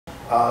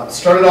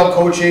Started out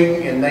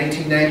coaching in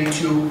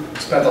 1992,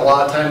 spent a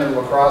lot of time in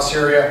the lacrosse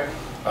area,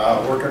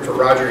 working for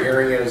Roger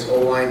Herring at his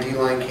O-line,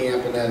 D-line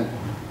camp, and then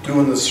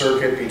doing the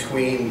circuit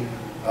between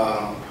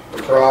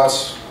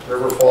lacrosse,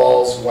 River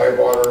Falls,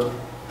 Whitewater.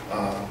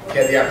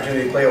 Had the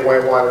opportunity to play at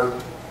Whitewater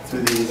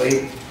through the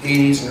late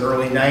 80s and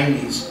early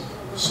 90s.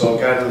 So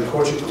got into the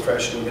coaching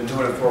profession, been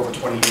doing it for over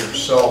 20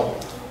 years. So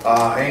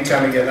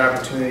anytime I get an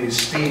opportunity to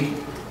speak,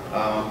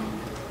 I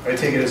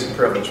take it as a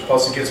privilege.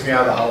 Plus it gets me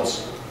out of the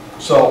house,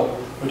 so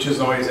which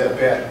isn't always that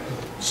bad.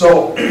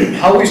 So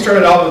how we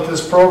started out with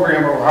this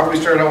program, or how we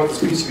started out with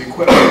this piece of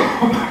equipment.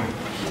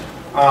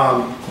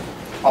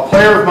 A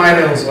player of mine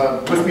that was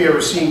with me at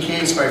Racine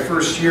Case my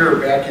first year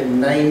back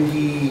in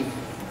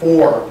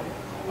 '94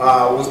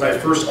 was my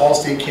first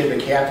All-State kid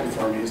and a captain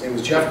for me. His name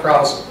was Jeff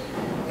Krause,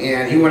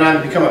 and he went on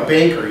to become a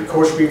banker. He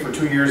coached me for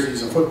 2 years.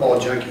 He's a football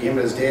junkie, him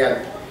and his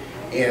dad.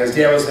 And his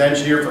dad was an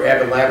engineer for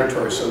Abbott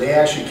Laboratories. So they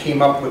actually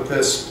came up with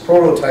this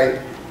prototype,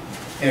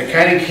 and it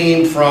kind of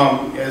came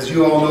from, as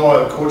you all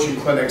know, at coaching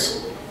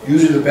clinics,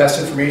 usually the best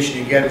information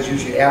you get is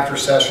usually after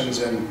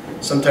sessions in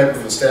some type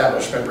of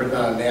establishment written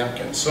on a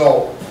napkin.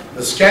 So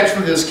the sketch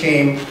for this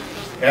came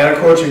at a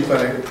coaching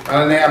clinic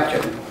on a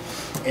napkin,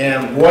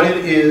 and what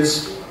it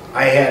is,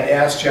 I had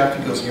asked Jeff,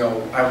 he goes, you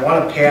know, I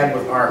want a pad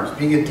with arms.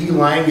 Being a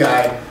D-line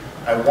guy,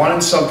 I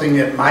wanted something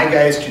that my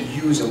guys could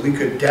use and we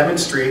could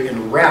demonstrate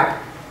and rep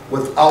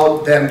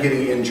without them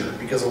getting injured.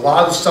 Because a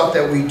lot of the stuff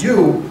that we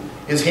do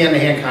is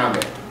hand-to-hand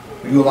combat.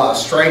 We do a lot of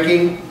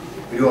striking,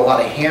 we do a lot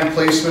of hand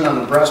placement on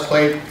the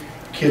breastplate.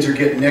 Kids are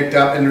getting nicked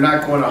up and they're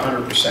not going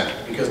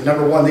 100%. Because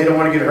number one, they don't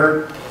want to get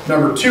hurt.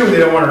 Number two, they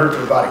don't want to hurt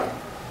their buddy.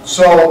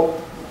 So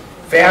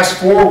fast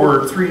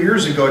forward 3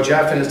 years ago,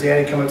 Jeff and his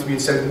daddy come up to me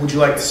and said, would you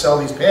like to sell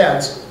these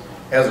pads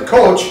as a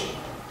coach?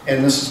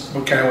 And this is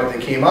kind of what they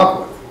came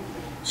up with.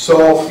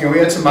 So, you know, we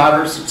had some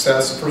moderate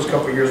success the first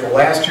couple of years. Well,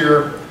 last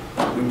year,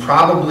 we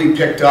probably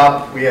picked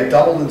up, we had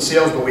doubled in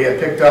sales, but we had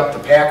picked up the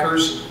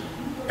Packers,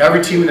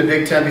 every team in the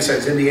Big Ten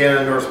besides Indiana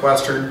and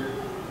Northwestern.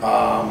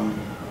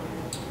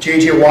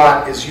 J.J.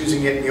 Watt is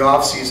using it in the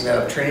off-season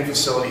at a training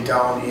facility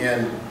down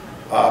in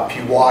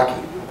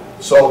Pewaukee.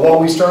 So what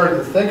we started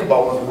to think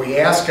about was we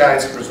asked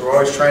guys, because we're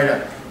always trying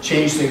to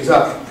change things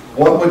up,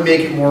 what would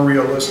make it more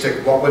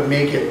realistic, what would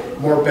make it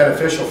more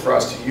beneficial for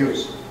us to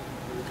use.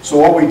 So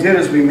what we did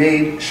is we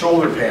made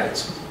shoulder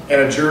pads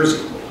and a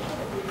jersey.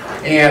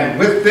 And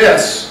with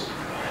this,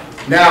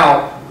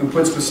 now we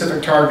put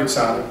specific targets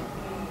on it.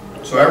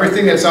 So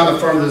everything that's on the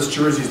front of this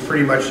jersey is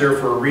pretty much there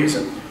for a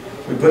reason.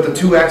 We put the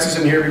 2 X's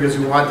in here because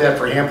we want that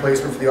for hand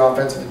placement for the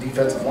offensive and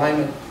defensive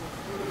linemen.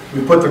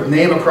 We put the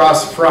name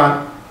across the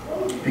front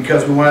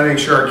because we want to make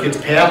sure our kids'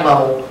 pad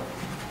level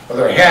of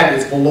their head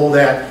is below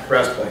that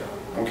breastplate.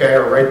 Okay,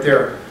 or right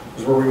there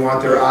is where we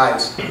want their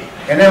eyes.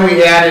 And then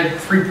we added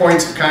 3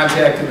 points of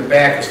contact in the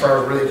back as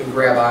far as where they can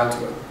grab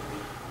onto it.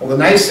 Well, the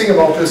nice thing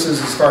about this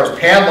is, as far as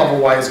pad level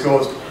wise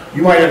goes,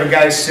 you might have a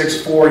guy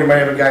 6'4", you might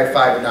have a guy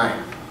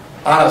 5'9".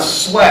 On a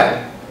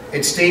sled,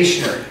 it's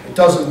stationary, it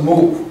doesn't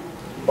move.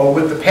 But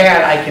with the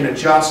pad, I can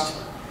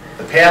adjust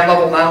the pad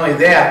level. Not only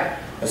that,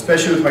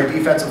 especially with my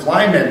defensive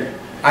linemen,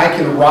 I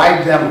can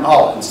ride them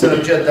out. Instead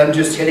of them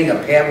just hitting a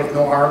pad with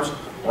no arms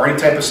or any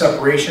type of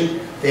separation,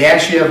 they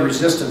actually have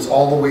resistance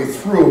all the way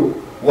through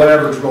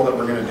whatever drill that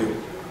we're going to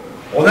do.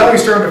 Well, now we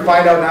started to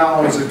find out not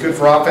only is it good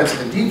for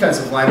offensive and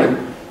defensive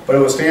linemen, but it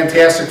was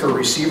fantastic for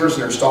receivers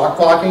and their stock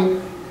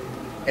blocking,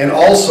 and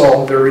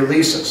also their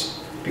releases.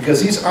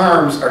 Because these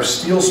arms are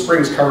steel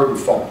springs covered in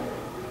foam.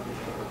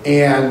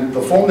 And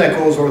the foam that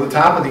goes over the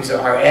top of these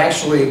are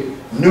actually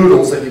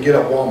noodles that you get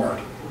at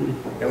Walmart.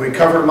 And we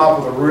cover them up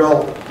with a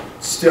real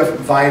stiff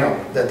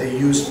vinyl that they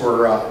use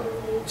for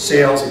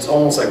sales. It's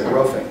almost like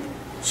roofing.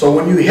 So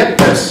when you hit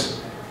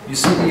this, you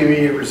see the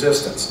immediate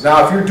resistance.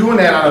 Now, if you're doing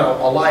that on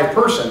a live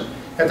person,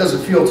 that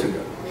doesn't feel too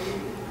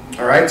good.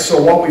 All right,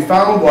 so what we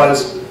found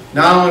was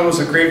not only was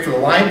it great for the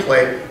line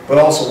play, but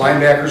also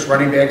linebackers,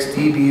 running backs,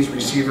 DBs,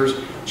 receivers,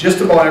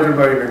 just about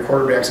everybody but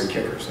quarterbacks and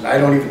kickers. And I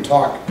don't even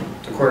talk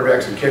to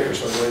quarterbacks and kickers,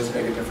 so it really doesn't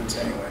make a difference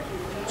anyway.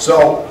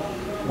 So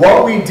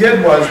what we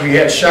did was we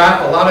had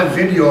shot a lot of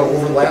video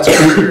over the last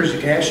few years. You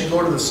can actually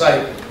go to the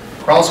site,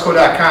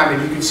 crowlsco.com,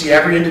 and you can see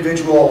every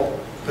individual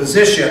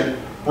position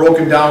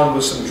broken down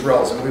with some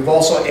drills. And we've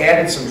also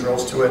added some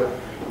drills to it,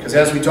 because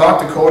as we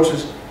talk to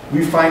coaches,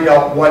 we find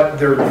out what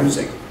they're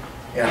using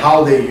and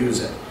how they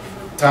use it.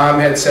 Tom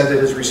had said that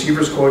his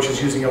receivers coach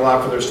is using it a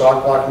lot for their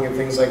stock blocking and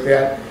things like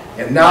that.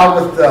 And now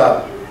with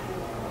the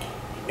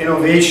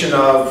innovation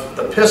of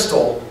the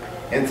pistol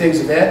and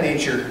things of that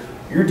nature,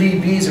 your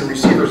DBs and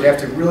receivers have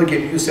to really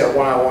get used to that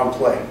one-on-one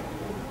play.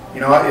 You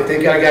know, if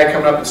they've got a guy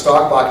coming up in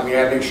stock blocking, you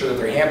got to make sure that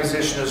their hand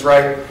position is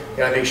right. You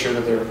got to make sure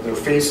that their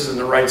face is in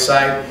the right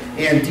side.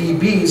 And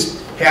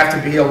DBs have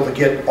to be able to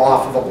get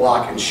off of a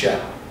block and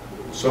shed.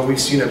 So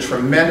we've seen a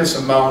tremendous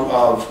amount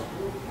of,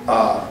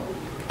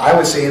 I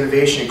would say,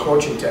 innovation in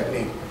coaching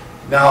technique.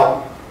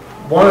 Now,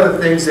 one of the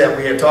things that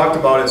we had talked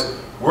about is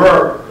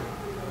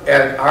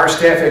at our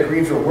staff at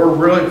Greenfield, we're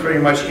really pretty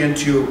much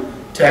into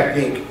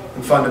technique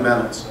and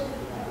fundamentals.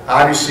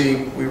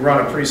 Obviously, we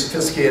run a pretty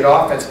sophisticated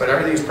offense, but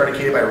everything is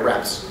predicated by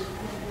reps.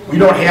 We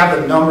don't have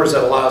the numbers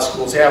that a lot of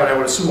schools have, and I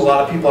would assume a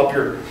lot of people up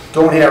here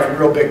don't have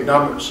real big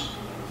numbers.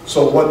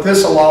 So what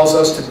this allows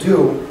us to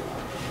do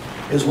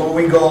is when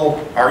we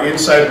go our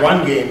inside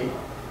run game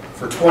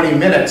for 20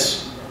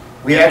 minutes,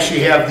 we actually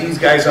have these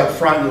guys up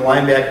front and the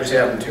linebackers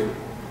have them too.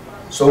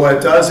 So what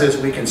it does is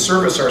we can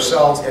service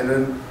ourselves, and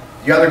then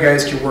the other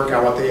guys can work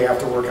on what they have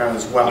to work on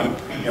as well.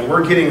 And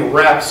we're getting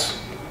reps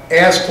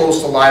as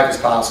close to live as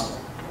possible.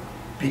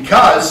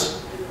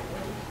 Because,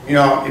 you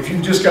know, if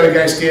you've just got a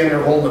guy standing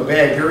there holding a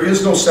bag, there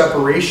is no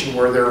separation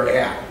where they're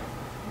at.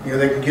 You know,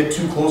 they can get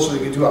too close or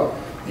they can do up.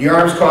 The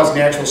arms cause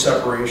natural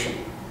separation.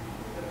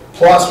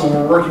 Plus, when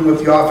we're working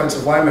with the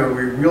offensive linemen,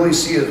 we really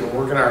see it.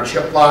 We're working on our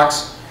chip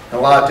blocks and a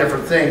lot of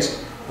different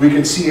things. We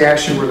can see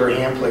actually where their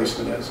hand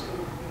placement is.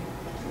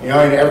 You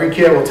know, and every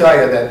kid will tell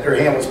you that their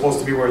hand was supposed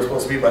to be where it's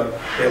supposed to be, but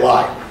they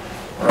lie.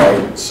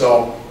 Right?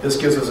 So this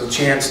gives us a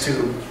chance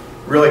to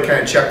really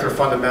kind of check their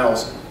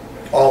fundamentals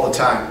all the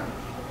time.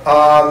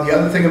 The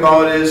other thing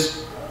about it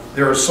is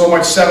there is so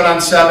much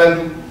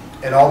 7-on-7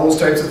 and all those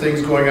types of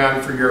things going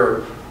on for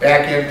your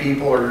back end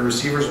people or your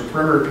receivers or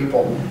perimeter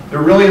people.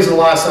 There really is a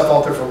lot of stuff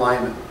out there for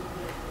linemen.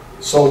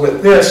 So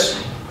with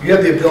this, you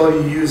have the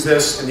ability to use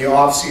this in the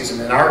off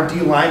season, and our D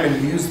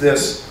linemen use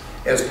this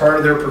as part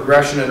of their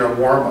progression and their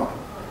warm-up.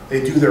 They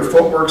do their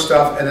footwork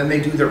stuff, and then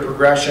they do their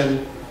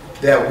progression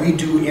that we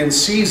do in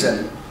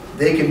season.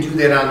 They can do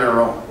that on their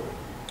own.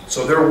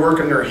 So they're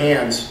working their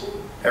hands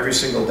every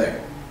single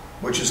day,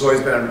 which has always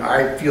been,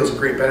 I feel, is a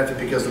great benefit,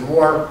 because the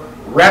more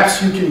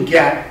reps you can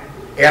get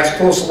as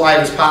close to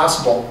live as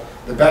possible,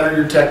 the better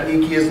your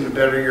technique is and the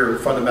better your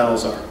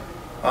fundamentals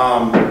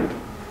are.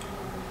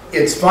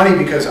 It's funny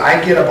because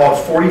I get about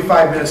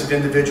 45 minutes of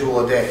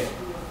individual a day.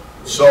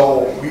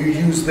 So we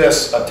use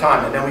this a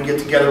ton, and then we get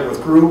together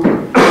with group,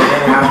 and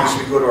then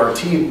obviously we go to our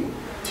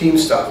team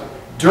stuff.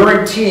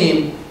 During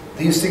team,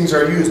 these things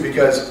are used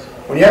because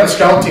when you have a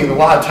scout team, a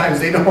lot of times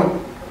they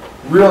don't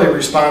really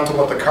respond to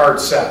what the card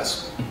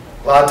says.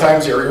 A lot of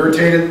times they're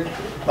irritated,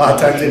 a lot of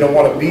times they don't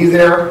want to be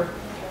there,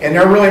 and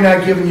they're really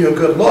not giving you a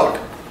good look.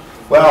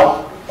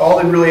 Well, all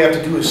they really have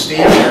to do is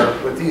stand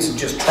there with these and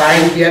just try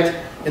and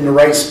get in the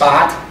right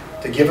spot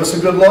to give us a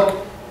good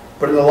look,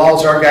 but it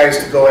allows our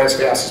guys to go as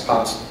fast as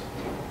possible,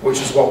 which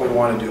is what we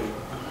want to do.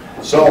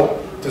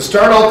 So to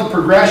start out the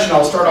progression,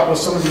 I'll start out with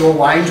some of the old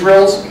line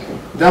drills.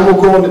 Then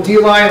we'll go into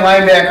D-line,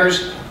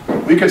 linebackers.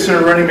 We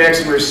consider running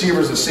backs and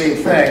receivers the same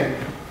thing,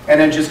 and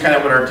then just kind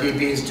of what our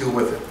DBs do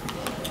with it.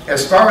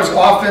 As far as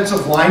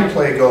offensive line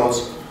play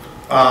goes,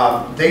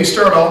 they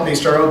start out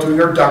doing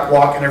their duck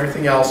walk and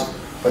everything else,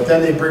 but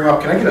then they bring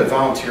up, can I get a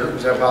volunteer?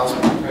 Is that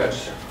possible?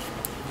 Yes.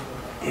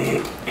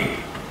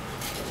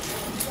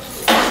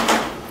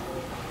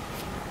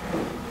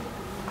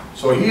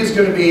 So he is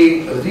going to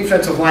be the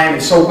defensive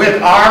lineman. So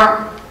with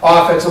our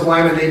offensive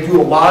linemen, they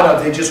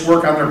they just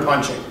work on their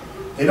punching.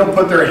 They don't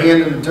put their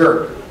hand in the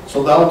dirt.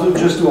 So they'll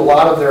just do a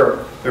lot of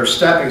their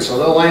stepping. So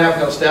they'll line up,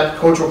 they'll step,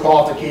 coach will call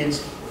off the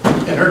keys,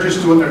 and they're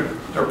just doing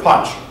their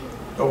punch.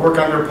 They'll work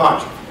on their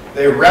punch.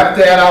 They rep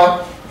that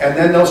out, and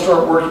then they'll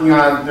start working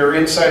on their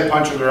inside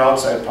punch or their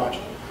outside punch.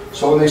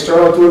 So when they start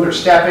out doing their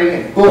stepping,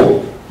 and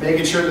boom,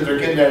 making sure that they're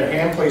getting that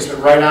hand placement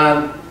right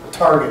on the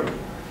target.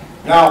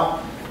 Now,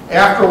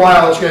 after a while,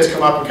 I'll let you guys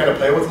come up and kind of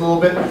play with it a little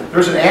bit.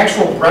 There's an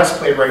actual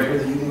breastplate right here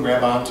that you can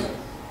grab onto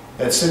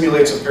that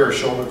simulates a pair of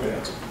shoulder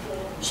pads.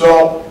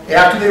 So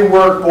after they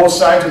work both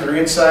sides of their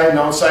inside and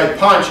outside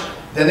punch,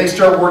 then they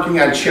start working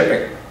on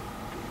chipping.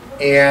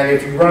 And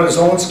if you run a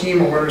zone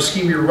scheme or whatever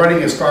scheme you're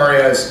running as far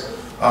as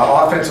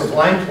offensive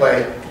line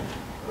play,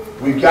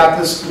 we've got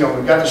this,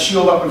 we've got the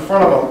shield up in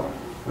front of them.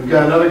 We've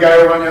got another guy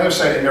over on the other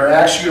side, and they're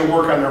actually going to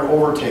work on their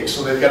overtake.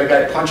 So they've got a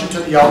guy punching to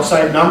the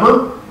outside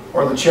number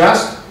or the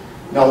chest.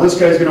 Now this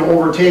guy's going to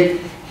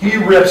overtake. He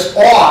rips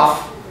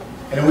off,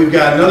 and we've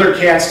got another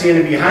cat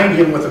standing behind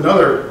him with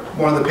another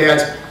one of the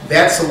pads.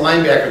 That's the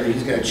linebacker that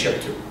he's going to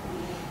chip to.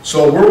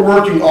 So we're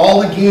working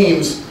all the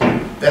games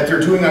that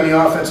they're doing on the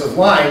offensive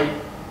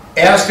line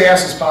as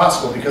fast as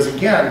possible, because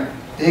again,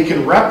 they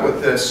can rep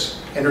with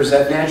this, and there's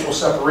that natural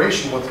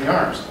separation with the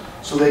arms.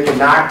 So they can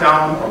knock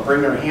down or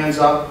bring their hands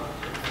up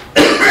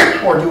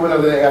or do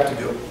whatever they have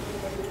to do.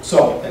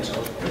 So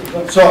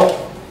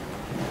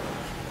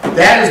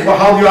that is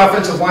how the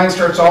offensive line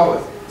starts out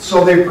with.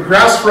 So they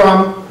progress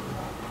from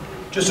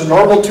just a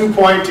normal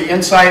 2-point to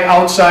inside,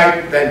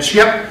 outside, then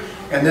chip,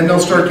 and then they'll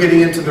start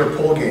getting into their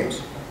pull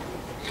games.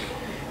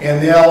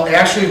 And they'll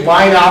actually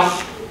line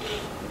up.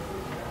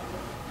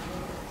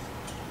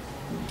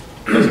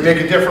 Doesn't make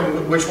a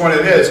difference which one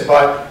it is,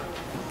 but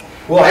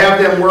we'll have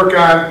them work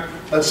on,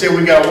 let's say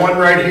we got one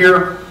right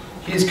here,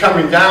 he's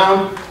coming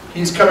down,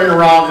 he's coming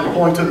around and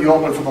pulling to the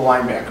open for the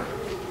linebacker.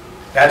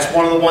 That's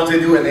one of the ones they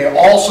do, and they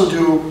also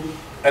do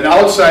an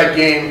outside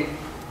game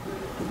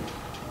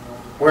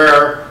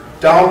where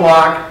down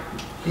block,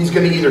 he's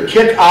going to either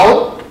kick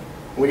out,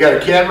 we got a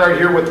cat right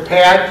here with the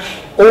pad,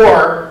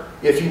 or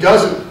if he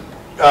doesn't,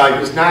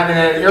 he's not in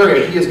that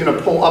area, he is going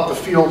to pull up the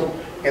field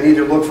and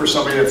either look for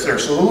somebody that's there.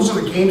 So those are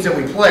the games that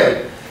we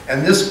play,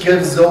 and this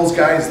gives those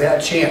guys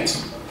that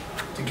chance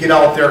to get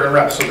out there and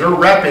rep. So they're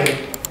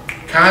repping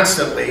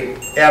constantly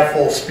at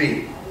full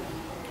speed.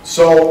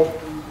 So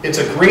it's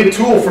a great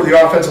tool for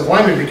the offensive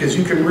lineman because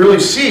you can really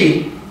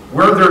see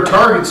where their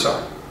targets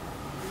are.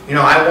 You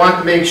know, I want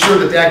to make sure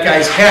that that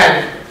guy's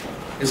head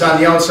is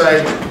on the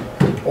outside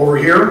over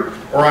here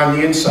or on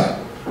the inside.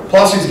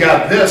 Plus he's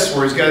got this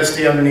where he's got to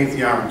stay underneath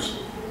the arms.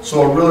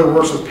 So it really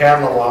works with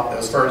pad level up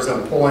as far as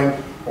them pulling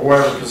or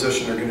whatever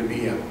position they're going to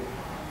be in.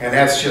 And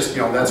that's just,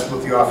 you know, that's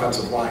with the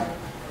offensive line.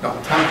 Now,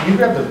 Tom, can you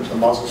grab the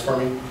muzzles for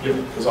me? Yep.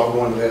 Because I'll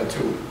go into that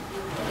too.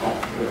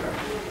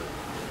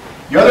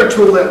 The other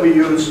tool that we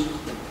use,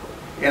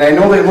 and I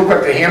know they look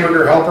like the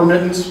hamburger helper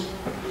mittens,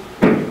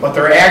 but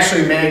they're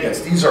actually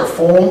magnets. These are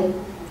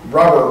foam,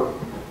 rubber,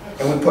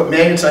 and we put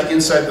magnets on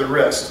inside the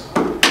wrist.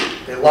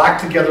 They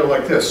lock together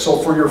like this. So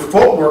for your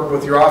footwork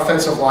with your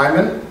offensive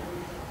lineman,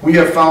 we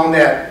have found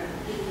that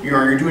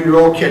you're doing your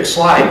old kick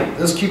slide.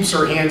 This keeps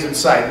their hands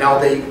inside. Now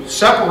they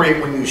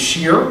separate when you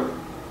shear,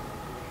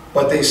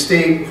 but they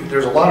stay,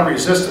 there's a lot of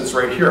resistance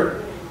right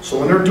here. So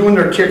when they're doing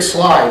their kick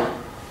slide,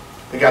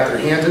 they got their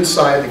hands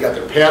inside, they got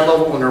their pad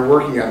level, and they're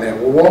working on that.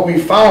 Well, what we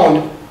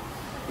found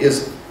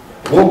is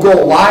we'll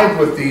go live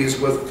with these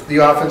with the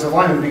offensive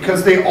linemen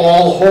because they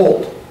all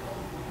hold.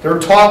 They're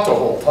taught to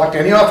hold. Talk to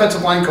any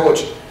offensive line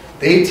coach.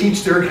 They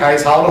teach their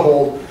guys how to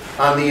hold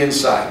on the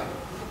inside.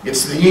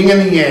 It's the yin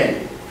and the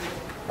yang.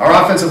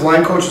 Our offensive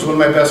line coach is one of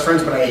my best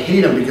friends, but I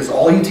hate him because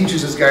all he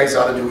teaches his guys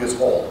how to do is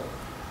hold.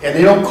 And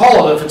they don't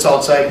call it if it's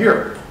outside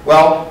here.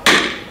 Well,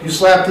 you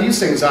slap these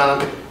things on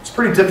them, it's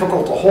pretty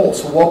difficult to hold.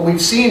 So what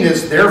we've seen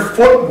is their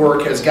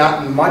footwork has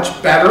gotten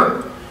much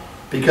better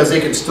because they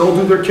can still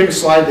do their kick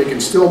slide, they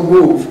can still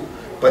move,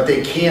 but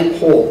they can't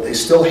hold. They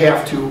still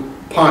have to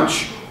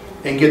punch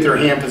and get their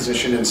hand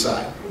position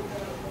inside.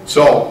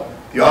 So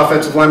the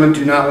offensive linemen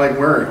do not like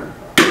wearing them,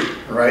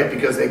 right,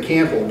 because they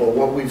can't hold. But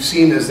what we've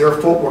seen is their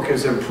footwork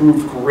has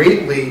improved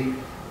greatly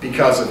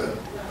because of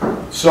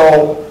it.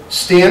 So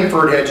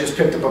Stanford had just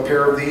picked up a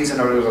pair of these, and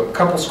there was a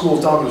couple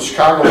schools down in the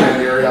Chicagoland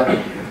area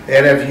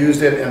that have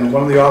used it, and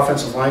one of the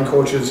offensive line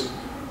coaches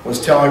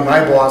was telling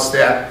my boss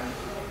that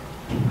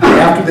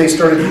after they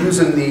started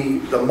using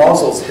the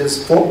muzzles,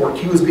 his footwork,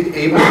 he was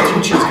able to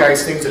teach his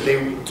guys things that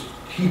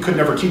he could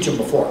never teach them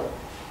before.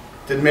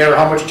 Didn't matter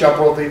how much jump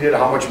rope they did,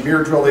 how much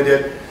mirror drill they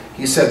did.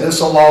 He said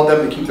this allowed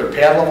them to keep their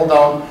pad level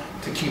down,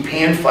 to keep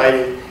hand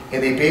fighting,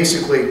 and they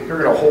basically,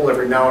 they're going to hold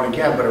every now and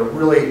again, but it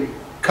really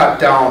cut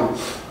down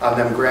on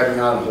them grabbing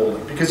on and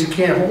holding, because you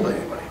can't hold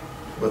anybody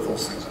with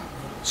those things on.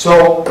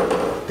 So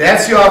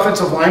that's the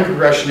offensive line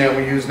progression that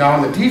we use.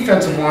 Now in the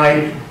defensive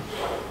line,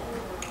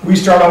 we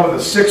start out with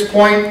a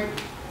 6-point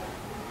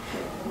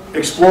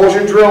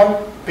explosion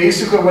drill.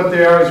 Basically what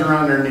they are is they're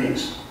on their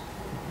knees.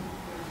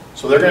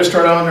 So they're going to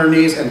start out on their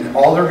knees, and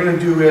all they're going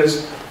to do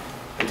is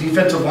the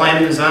defensive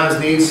lineman is on his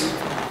knees,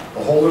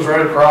 the holder's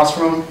right across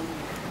from him,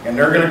 and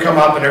they're going to come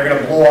up and they're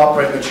going to blow up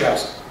right in the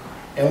chest.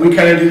 And we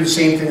kind of do the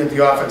same thing that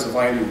the offensive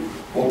line do.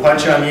 We'll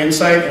punch on the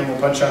inside and we'll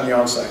punch on the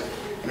outside.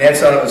 And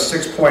that's out of a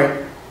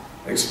 6-point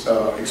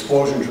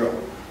explosion drill.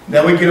 And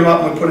then we get them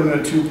up and we put them in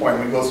a 2-point,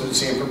 and we go through the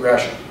same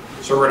progression.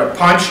 So we're going to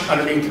punch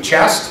underneath the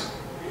chest,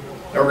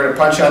 then we're going to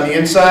punch on the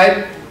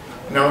inside,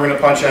 and then we're going to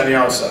punch on the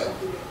outside.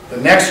 The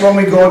next one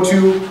we go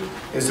to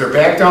is they're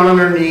back down on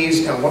their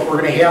knees, and what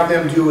we're going to have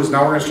them do is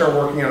now we're going to start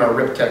working on our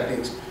rip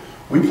techniques.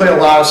 We play a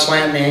lot of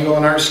slant and angle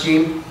in our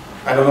scheme.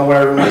 I don't know what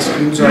everyone's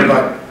schemes are,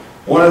 but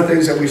one of the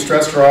things that we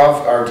stress for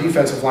our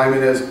defensive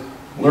linemen is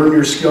learn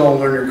your skill and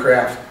learn your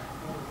craft.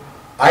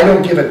 I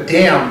don't give a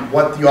damn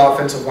what the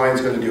offensive line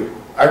is going to do.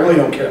 I really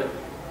don't care.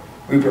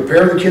 We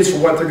prepare the kids for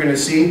what they're going to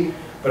see,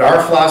 but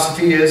our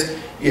philosophy is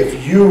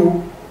if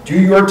you do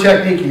your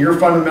technique and your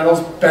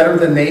fundamentals better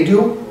than they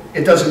do,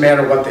 it doesn't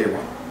matter what they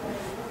run.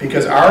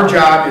 Because our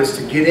job is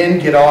to get in,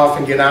 get off,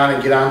 and get on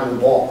and get onto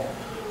the ball.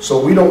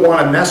 So we don't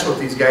want to mess with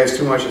these guys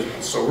too much.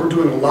 So we're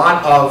doing a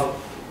lot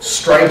of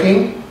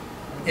striking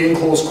in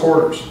close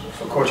quarters.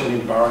 So coach, I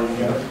need to borrow you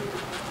again.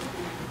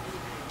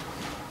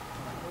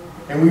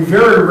 And we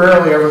very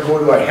rarely ever go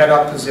to a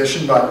head-up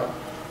position, but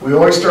we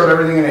always start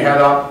everything in a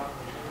head-up,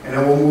 and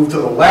then we'll move to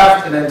the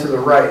left and then to the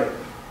right.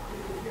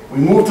 We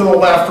move to the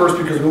left first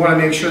because we want to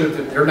make sure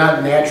that they're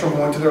not natural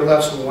going to their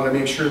left, so we want to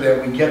make sure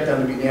that we get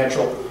them to be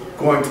natural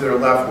going to their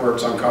left where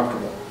it's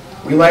uncomfortable.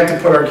 We like to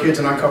put our kids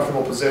in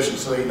uncomfortable positions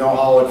so they know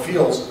how it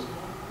feels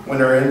when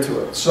they're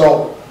into it.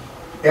 So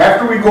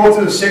after we go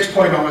through the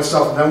 6-point and all that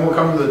stuff, then we'll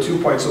come to the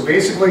 2-point. So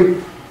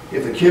basically,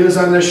 if the kid is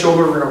on this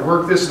shoulder, we're going to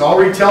work this, and I'll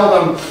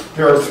retell them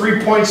there are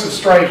 3 points of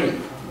striking.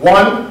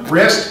 1,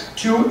 wrist,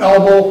 2,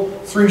 elbow,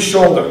 3,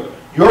 shoulder.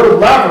 Your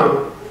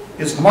lever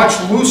is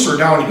much looser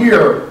down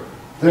here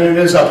than it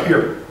is up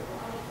here.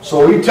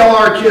 So we tell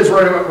our kids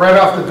right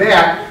off the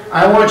bat,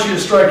 I want you to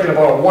strike at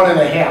about a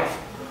 1.5,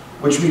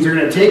 which means they're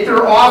going to take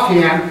their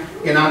offhand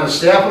and on the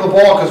snap of the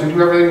ball, because we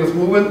do everything with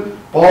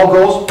movement, ball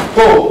goes,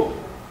 boom.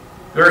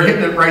 They're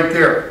hitting it right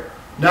there.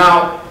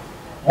 Now,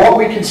 what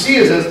we can see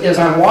is as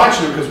I'm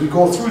watching it, because we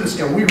go through this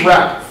and we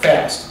rep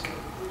fast.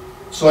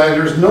 So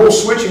there's no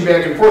switching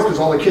back and forth because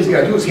all the kid's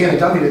got to do is hand a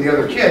dummy to the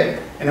other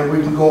kid, and then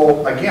we can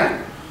go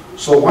again.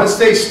 So once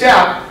they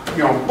step,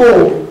 you know,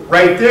 boom,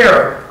 right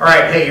there. All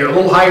right, hey, you're a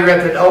little higher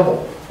at that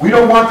elbow. We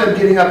don't want them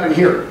getting up in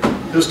here.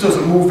 This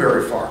doesn't move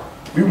very far.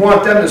 We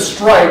want them to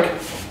strike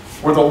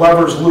where the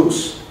lever's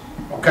loose,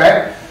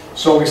 okay?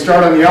 So we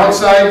start on the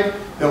outside,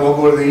 then we'll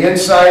go to the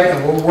inside,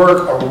 and we'll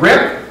work a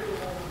rip,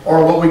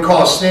 or what we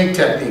call a snake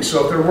technique.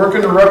 So if they're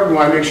working the rip, we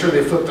want to make sure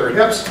they flip their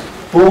hips.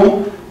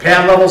 Boom,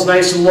 pad level's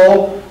nice and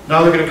low.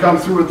 Now they're going to come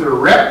through with their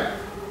rip.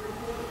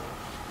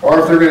 Or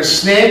if they're going to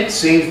snake,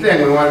 same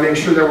thing. We want to make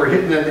sure that we're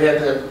hitting it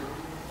at the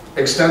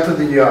extent of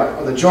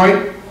the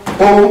joint.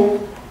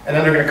 Boom, and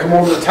then they're going to come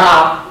over the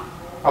top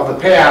of the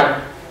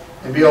pad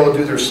and be able to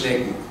do their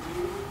snake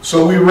move.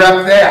 So we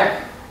rep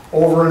that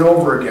over and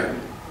over again.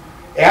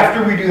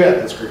 After we do that,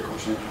 that's a great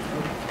question.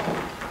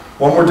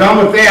 When we're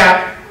done with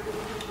that,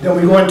 then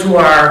we go into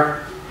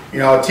our, you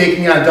know,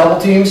 taking on double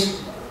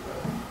teams,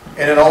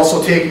 and then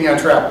also taking on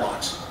trap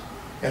blocks.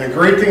 And the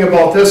great thing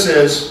about this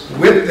is,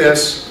 with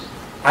this,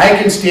 I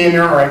can stand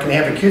there, or I can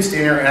have a kid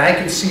stand there, and I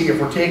can see if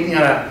we're taking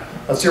on a,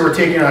 let's say we're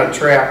taking on a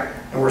trap,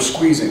 and we're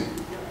squeezing.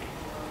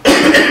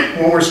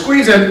 When we're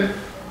squeezing,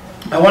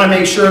 I want to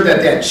make sure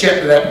that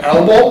that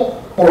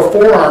elbow or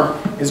forearm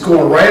is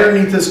going right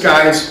underneath this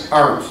guy's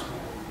arms.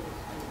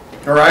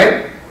 All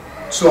right?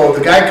 So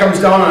the guy comes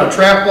down on a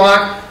trap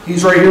block,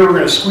 he's right here, we're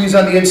going to squeeze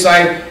on the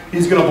inside,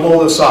 he's going to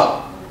blow this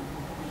up.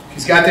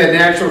 He's got that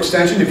natural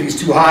extension. If he's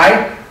too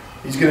high,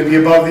 he's going to be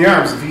above the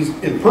arms. If he's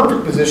in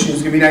perfect position,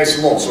 he's going to be nice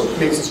and low, so it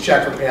makes us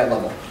check for pad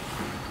level.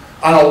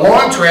 On a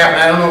long trap,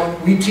 I don't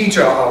know, we teach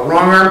a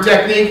wrong arm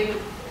technique,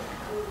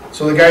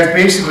 so the guy's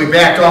basically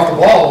backed off the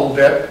ball a little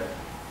bit.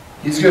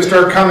 He's going to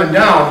start coming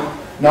down.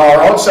 Now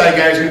our outside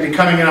guy is going to be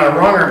coming in on a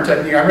wrong arm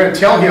technique. I'm going to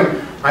tell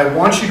him, I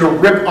want you to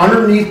rip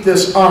underneath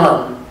this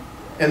arm.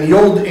 And the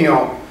old, you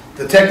know,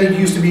 the technique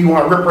used to be you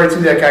want to rip right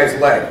through that guy's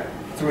leg,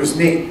 through his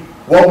knee.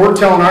 What we're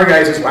telling our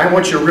guys is, I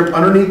want you to rip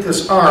underneath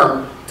this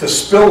arm to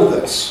spill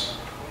this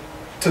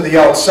to the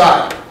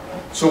outside.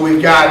 So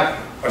we've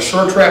got a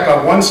short trap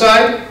on one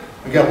side,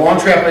 we've got a long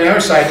trap on the other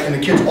side, and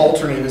the kids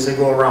alternate as they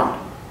go around.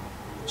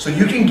 So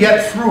you can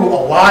get through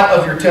a lot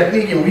of your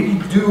technique, and we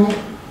can do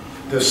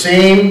the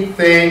same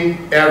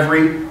thing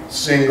every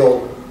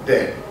single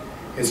day.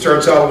 It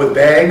starts out with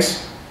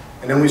bags,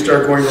 and then we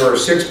start going to our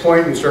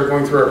 6-point, and we start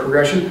going through our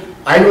progression.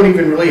 I don't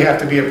even really have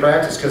to be at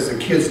practice because the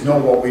kids know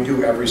what we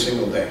do every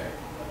single day.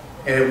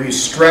 And we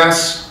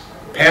stress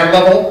pad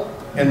level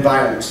and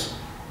violence.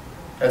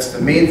 That's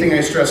the main thing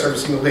I stress every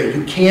single day.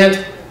 You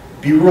can't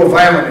be real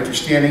violent if you're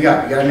standing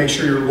up. You got to make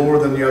sure you're lower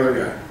than the other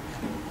guy.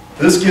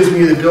 This gives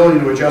me the ability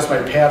to adjust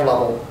my pad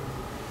level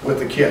with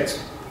the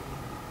kids.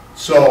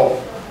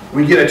 So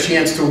we get a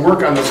chance to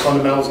work on those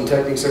fundamentals and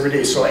techniques every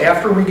day. So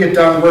after we get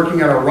done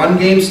working on our run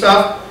game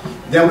stuff,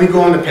 then we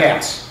go into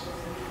pass.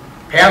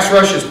 Pass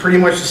rush is pretty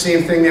much the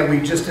same thing that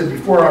we just did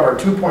before of our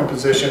 2-point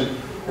position.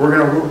 We're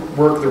going to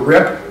work the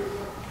rip,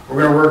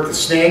 we're going to work the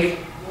snake,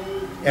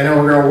 and then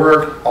we're going to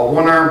work a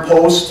one-arm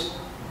post,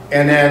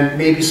 and then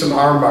maybe some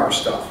armbar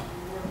stuff.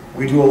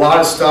 We do a lot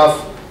of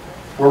stuff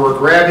where we're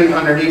grabbing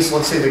underneath. So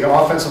let's say the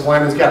offensive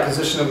lineman's got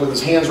positioned with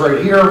his hands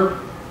right here.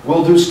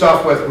 We'll do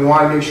stuff with, we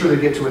want to make sure they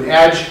get to an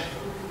edge.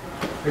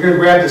 They're going to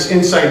grab this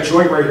inside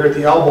joint right here at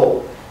the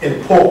elbow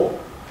and pull.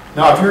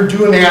 Now if you're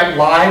doing that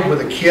live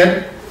with a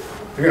kid,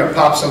 they're going to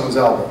pop someone's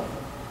elbow.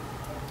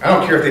 I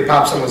don't care if they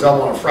pop someone's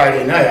elbow on a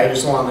Friday night, I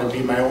just want them to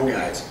beat my own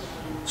guys.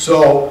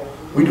 So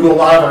we do a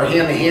lot of our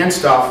hand-to-hand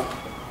stuff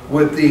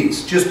with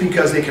these, just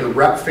because they can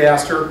rep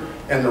faster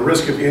and the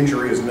risk of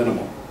injury is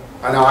minimal.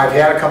 I know I've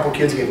had a couple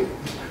kids get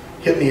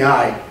hit in the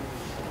eye,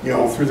 you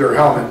know, through their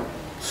helmet.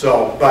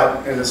 So,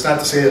 but, and it's not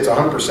to say it's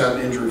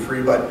 100%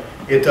 injury-free, but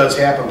it does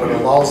happen, but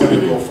it allows them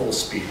to go full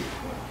speed,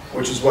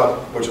 which is what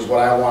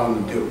I want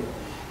them to do.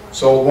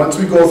 So once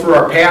we go through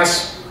our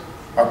pass,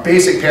 our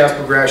basic pass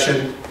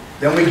progression,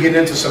 then we get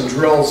into some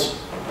drills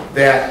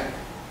that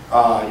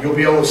you'll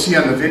be able to see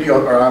on the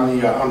video or on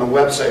the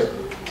website.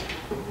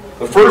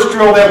 The first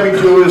drill that we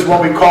do is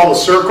what we call the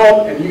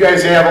circle, and you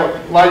guys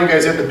have, a lot of you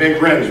guys have the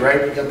big rings,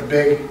 right? You got the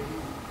big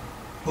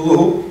hula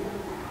hoop.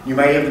 You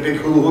might have the big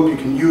hula hoop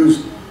you can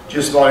use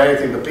just about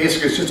anything, but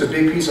basically it's just a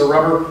big piece of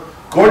rubber.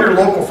 Go to your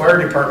local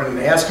fire department and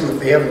ask them if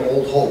they have an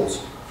old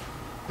hose.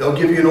 They'll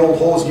give you an old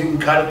hose, you can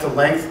cut it to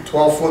length,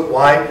 12 foot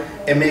wide,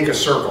 and make a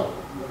circle.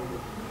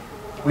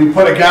 We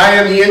put a guy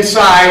on the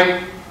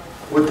inside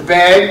with the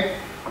bag.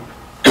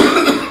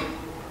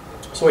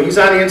 So he's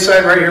on the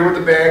inside right here with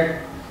the bag,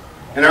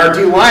 and our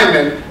D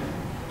lineman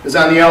is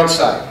on the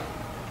outside.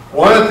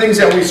 One of the things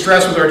that we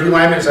stress with our D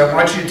lineman is I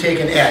want you to take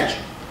an edge.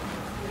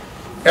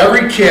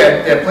 Every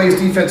kid that plays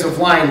defensive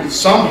line,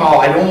 somehow,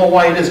 I don't know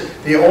why it is,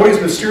 they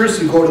always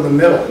mysteriously go to the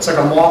middle. It's like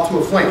a moth to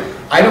a flame.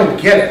 I don't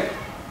get it.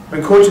 I've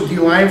been coaching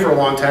D-line for a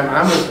long time.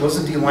 I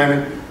was a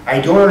D-lineman. I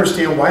don't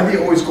understand why they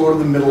always go to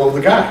the middle of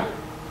the guy.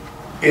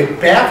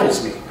 It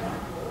baffles me.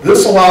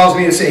 This allows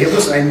me to say, hey,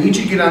 listen, I need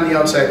you to get on the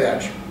outside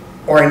edge,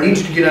 or I need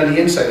you to get on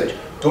the inside edge.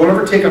 Don't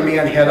ever take a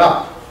man head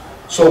up.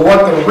 So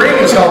what the ring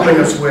is helping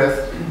us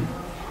with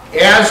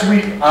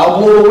I'll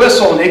blow the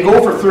whistle and they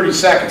go for 30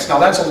 seconds. Now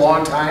that's a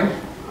long time.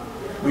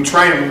 We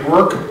try and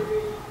work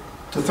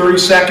to 30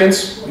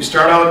 seconds. We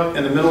start out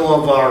in the middle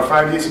of our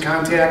 5 days of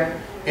contact,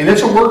 and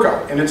it's a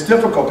workout, and it's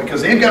difficult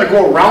because they've got to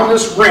go around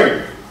this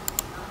ring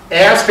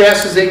as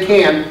fast as they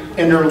can,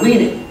 and they're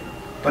leaning.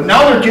 But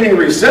now they're getting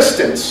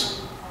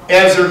resistance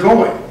as they're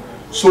going.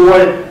 So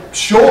what it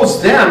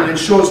shows them, and it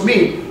shows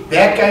me,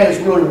 that guy is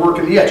really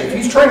working the edge. If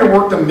he's trying to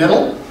work the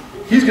middle,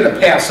 he's going to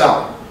pass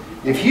out.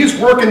 If he's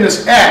working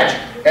this edge,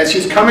 as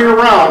he's coming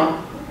around,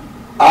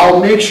 I'll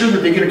make sure that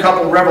they get a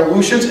couple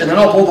revolutions, and then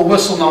I'll blow the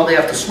whistle. Now they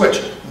have to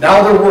switch.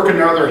 Now they're working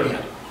their other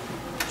hand.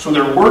 So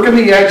they're working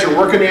the edge,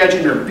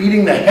 and they're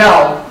beating the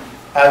hell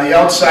out of the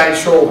outside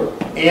shoulder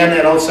and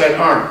that outside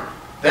arm.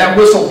 That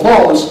whistle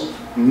blows.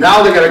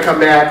 Now they got to come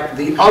back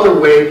the other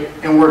way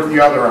and work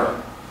the other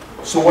arm.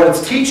 So what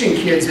it's teaching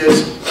kids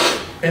is,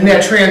 in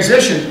that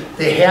transition,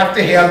 they have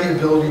to have the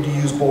ability to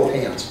use both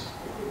hands.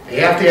 They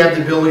have to have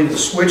the ability to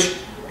switch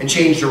and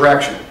change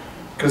direction.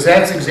 Because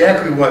that's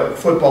exactly what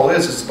football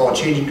is. It's about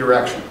changing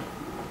direction.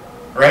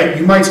 Right?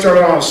 You might start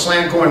out on a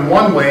slant going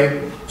one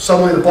way,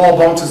 suddenly the ball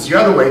bounces the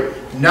other way.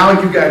 Now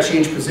you've got to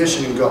change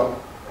position and go.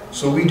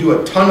 So we do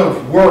a ton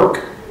of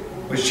work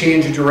with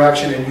changing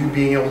direction and you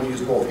being able to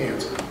use both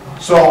hands.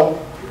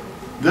 So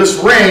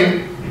this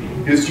ring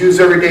is used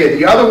every day.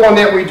 The other one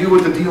that we do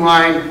with the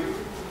D-line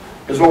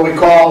is what we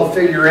call the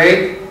figure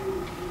 8.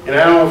 And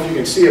I don't know if you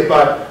can see it,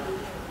 but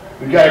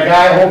we've got a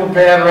guy holding the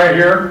pad right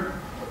here.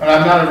 And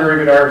I'm not a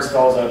very good artist,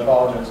 fellas, I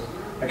apologize.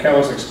 I kind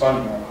of looks like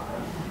SpongeBob.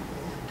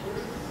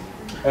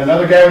 And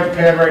another guy with the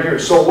pad right here.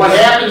 So what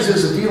happens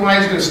is the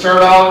D-line is going to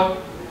start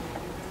out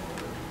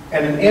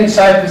at an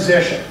inside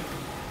position.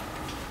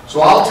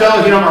 So I'll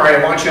tell him, all right,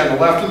 I want you on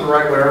the left or the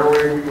right, wherever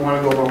way you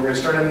want to go, but we're going to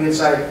start on the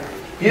inside.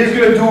 He is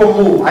going to do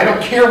a move. I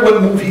don't care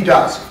what move he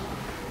does.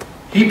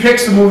 He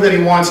picks the move that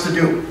he wants to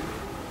do.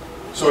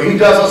 So he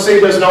does, let's say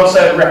he does an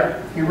outside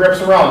rip. He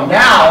rips around.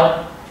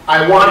 Now,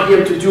 I want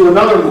him to do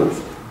another move.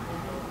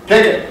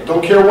 Pick it.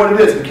 Don't care what it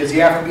is, because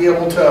you have to be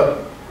able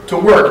to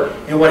work.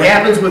 And what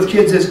happens with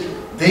kids is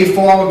they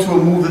fall into a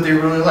move that they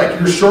really like.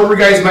 Your shorter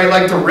guys might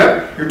like to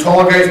rip. Your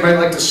taller guys might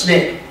like to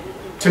snake.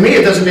 To me,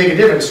 it doesn't make a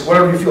difference,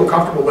 whatever you feel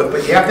comfortable with,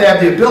 but you have to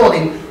have the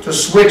ability to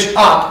switch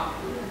up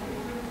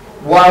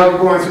while you're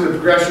going through the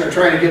progression of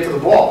trying to get to the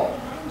ball.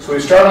 So we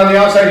start on the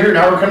outside here,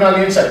 now we're coming on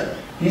the inside.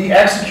 He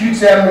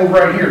executes that move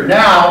right here.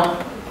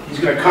 Now, he's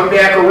going to come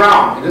back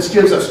around, and this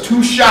gives us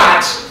 2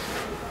 shots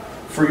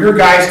for your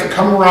guys to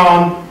come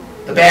around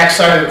the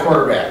backside of the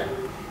quarterback.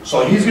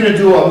 So he's going to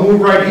do a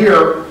move right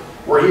here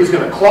where he's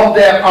going to club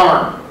that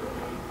arm.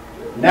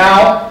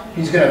 Now,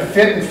 he's going to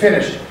fit and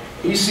finish.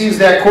 He sees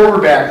that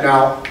quarterback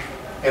now,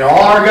 and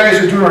all our guys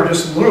are doing are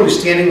just literally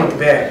standing with the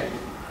bag.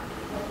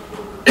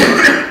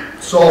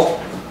 So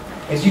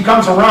as he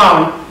comes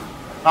around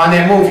on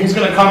that move, he's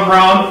going to come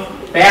around,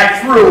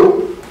 back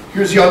through.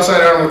 Here's the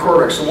outside arm of the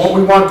quarterback. So what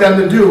we want them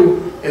to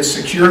do is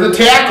secure the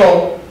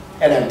tackle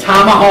and then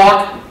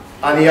tomahawk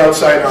on the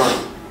outside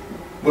arm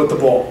with the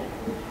ball.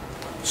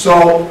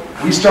 So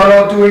we start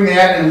out doing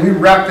that, and we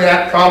rep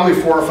that probably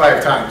 4 or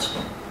 5 times.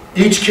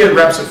 Each kid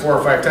reps it 4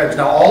 or 5 times.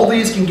 Now all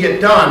these can get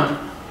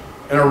done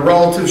in a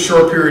relative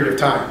short period of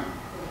time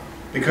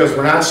because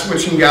we're not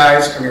switching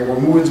guys. I mean, we're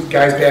moving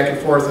guys back and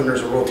forth, and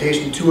there's a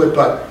rotation to it,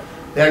 but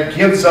that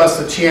gives us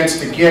the chance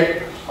to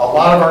get a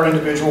lot of our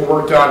individual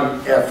work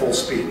done at full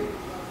speed.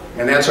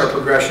 And that's our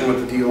progression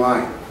with the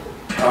D-line.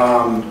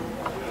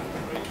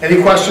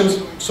 Any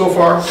questions so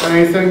far on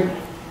anything?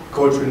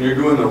 Coach, when you're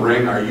doing the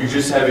ring, are you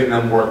just having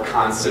them work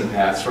constant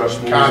pass rush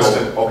moves?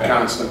 Constant, Okay.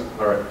 constant.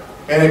 All right.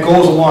 And it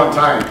goes a long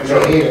time, because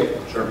I hate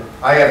it. Sure.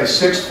 I have a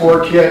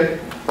 6'4" kid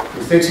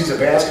who thinks he's a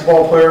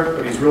basketball player,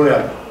 but he's really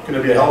going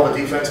to be a hell of a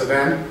defensive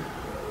end.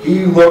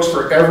 He looks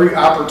for every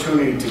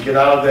opportunity to get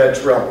out of that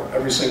drill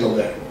every single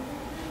day,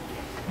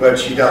 but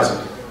he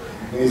doesn't.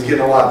 And he's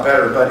getting a lot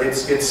better, but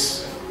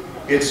it's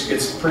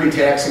pretty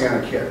taxing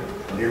on a kid.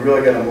 You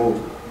really got to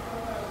move.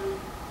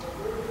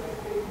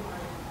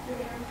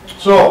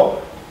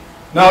 So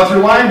now with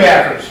your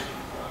linebackers.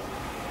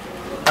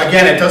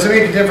 Again, it doesn't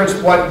make a difference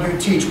what you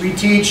teach. We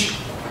teach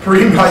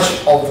pretty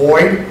much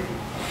avoid.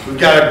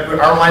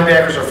 Our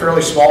linebackers are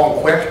fairly small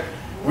and quick.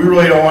 We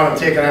really don't want them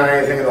taking on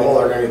anything in the hole.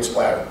 They're going to get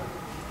splattered.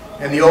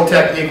 And the old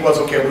technique was,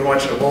 okay, we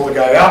want you to roll the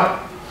guy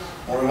up,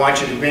 or we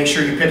want you to make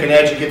sure you pick an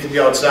edge and get to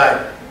the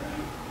outside.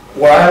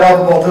 What I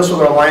love about this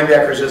with our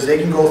linebackers is they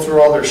can go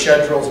through all their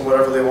shed drills and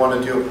whatever they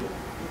want to do.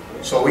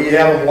 So we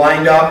have them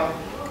lined up.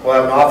 We'll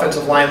have an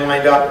offensive line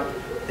lined up.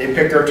 They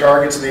pick their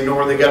targets and they know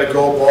where they got to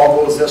go.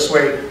 Ball goes this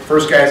way.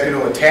 First guy's going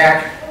to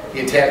attack.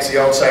 He attacks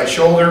the outside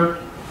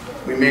shoulder.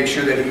 We make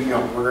sure that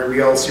we're going to be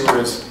able to see where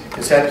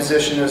his head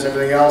position is,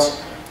 everything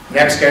else.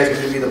 Next guy's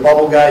going to be the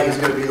bubble guy. He's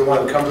going to be the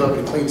one that comes up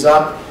and cleans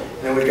up.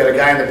 And then we've got a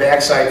guy on the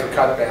backside for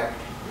cutback.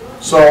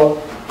 So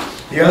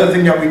the other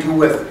thing that we do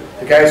with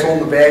the guys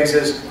holding the bags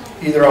is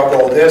either I'll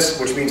go this,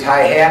 which means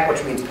high hat,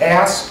 which means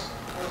pass,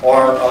 or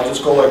I'll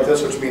just go like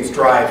this, which means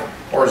drive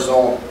or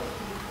zone.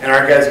 And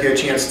our guys get a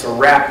chance to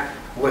wrap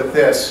with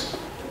this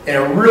And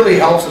it really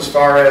helps as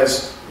far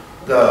as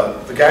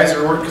the guys that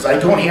are working, because I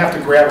don't have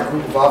to grab a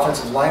group of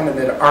offensive linemen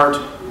that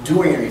aren't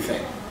doing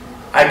anything.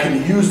 I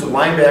can use the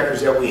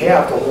linebackers that we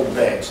have to hold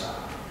bags.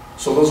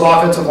 So those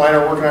offensive line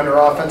are working on their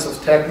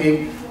offensive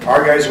technique,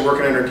 our guys are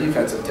working on their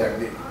defensive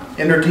technique.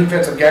 And they're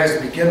defensive guys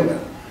to begin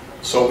with.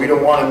 So we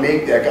don't want to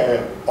make that guy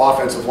an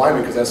offensive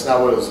lineman because that's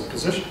not what his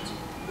position is.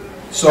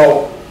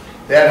 So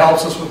that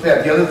helps us with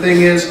that. The other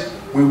thing is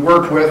we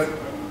work with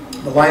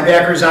the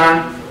linebackers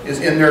on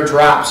is in their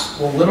drops.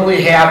 We'll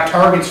literally have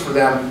targets for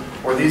them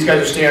where these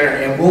guys are standing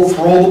there, and we'll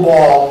throw the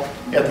ball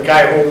at the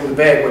guy holding the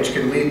bag, which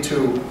can lead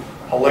to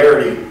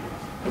hilarity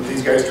with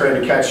these guys trying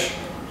to catch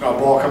a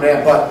ball coming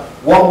in. But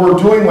what we're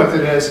doing with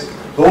it is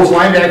those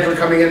linebackers are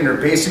coming in and they're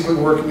basically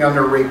working on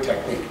their rake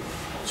technique.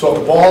 So if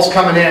the ball's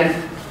coming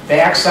in,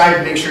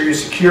 backside, make sure you're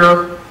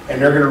secure,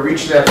 and they're going to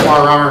reach that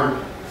far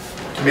arm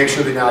to make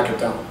sure they knock it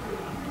down.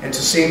 And it's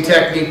the same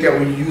technique that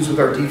we use with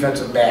our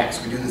defensive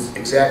backs. We do the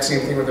exact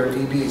same thing with our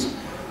DBs.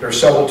 There are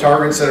several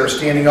targets that are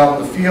standing out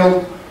in the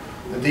field.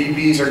 The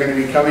DBs are going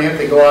to be coming in.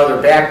 They go out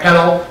of their back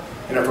pedal,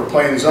 and if we're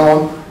playing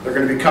zone, they're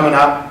going to be coming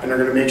up, and they're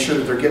going to make sure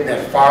that they're getting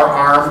that far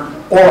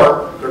arm,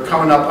 or they're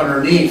coming up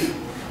underneath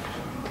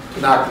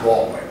to knock the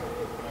ball away.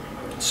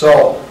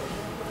 So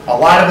a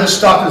lot of this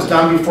stuff is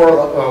done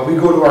before we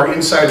go to our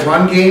inside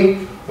run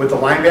game with the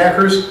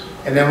linebackers,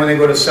 and then when they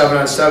go to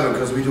 7-on-7,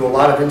 because we do a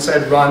lot of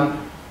inside run,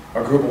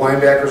 a group of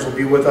linebackers will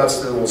be with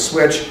us, then we'll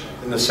switch,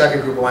 and the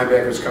second group of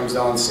linebackers comes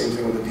down, the same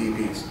thing with the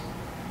DBs.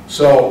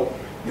 So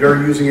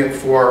they're using it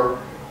for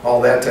all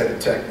that type of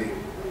technique.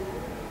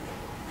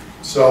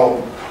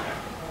 So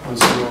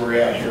let's see where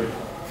we're at here.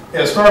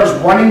 As far as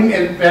running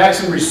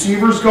backs and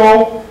receivers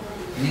go,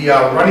 the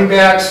running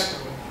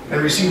backs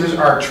and receivers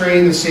are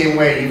trained the same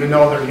way, even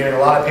though they're getting a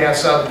lot of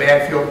passes out of the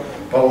backfield,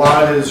 but a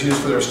lot of it is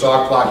used for their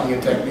stock blocking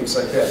and techniques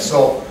like that.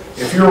 So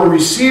if you're a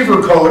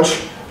receiver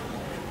coach,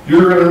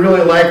 you're going to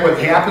really like what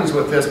happens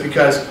with this,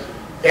 because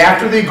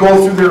after they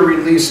go through their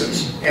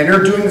releases, and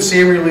they're doing the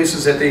same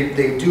releases that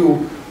they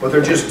do, but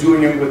they're just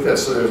doing it with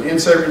this. So there's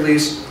inside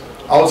release,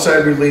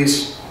 outside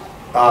release,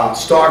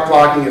 stock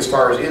blocking as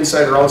far as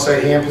inside or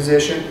outside hand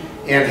position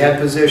and head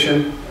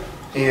position,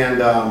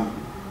 and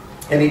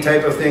any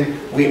type of thing.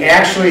 We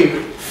actually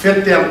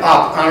fit them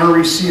up on a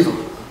receiver.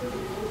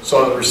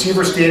 So the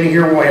receiver standing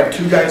here, we'll have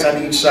two guys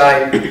on each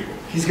side.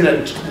 He's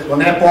gonna, when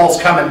that ball's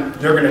coming,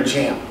 they're gonna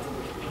jam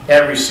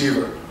at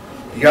receiver.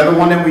 The other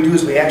one that we do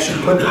is we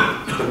actually put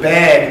the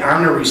bag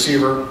on the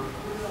receiver.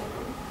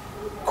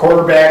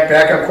 Quarterback,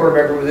 backup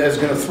quarterback is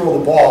going to throw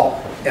the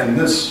ball, and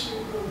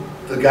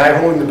the guy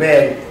holding the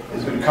bag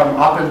is going to come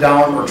up and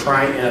down or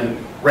try and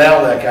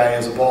rattle that guy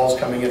as the ball's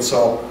coming in.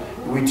 So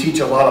we teach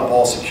a lot of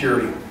ball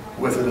security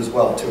with it as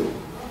well too.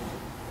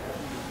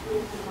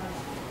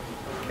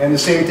 And the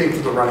same thing for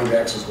the running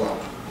backs as well.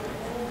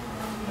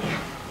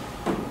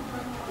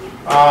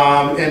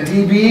 And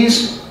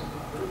DBs,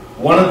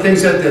 one of the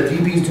things that the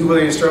DBs do when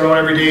they start out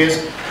every day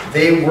is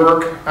they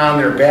work on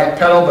their back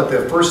pedal, but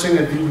the first thing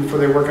they do before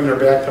they work on their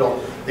back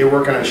pedal, they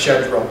work on a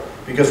shed drill.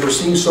 Because we're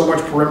seeing so much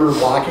perimeter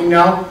blocking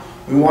now,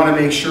 we want to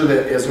make sure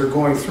that as they're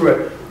going through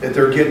it, that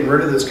they're getting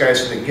rid of this guy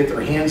so they can get their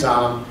hands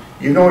on him.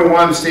 You know, we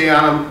want them to stay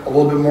on him a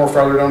little bit more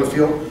farther down the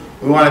field.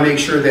 We want to make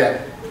sure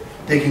that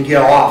they can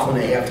get off when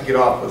they have to get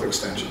off with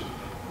extension.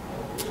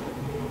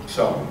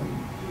 So,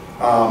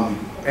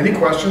 any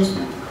questions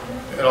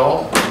at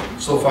all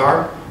so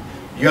far?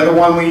 The other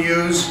one we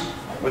use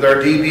with our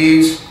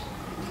DBs,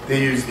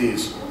 they use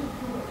these.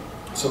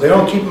 So they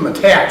don't keep them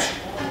attached,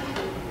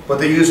 but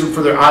they use them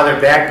for their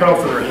either back pedal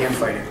for their hand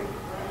fighting.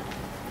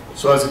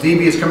 So as the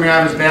DB is coming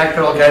out of his back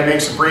pedal, guy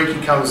makes a break,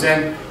 he comes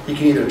in, he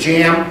can either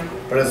jam,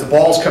 but as the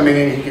ball's coming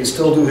in, he can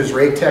still do his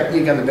rake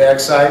technique on the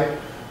backside.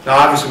 Now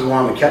obviously we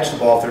want him to catch the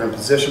ball if they're in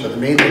position, but the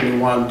main thing we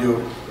want him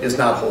to do is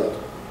not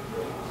hold.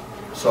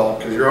 So,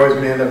 because you're always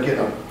going to end up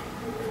getting a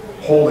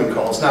holding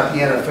call. It's not the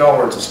NFL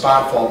where it's a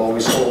spot fall, but we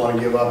still want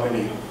to give up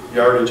any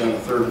yardage on a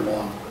 3rd and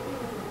long.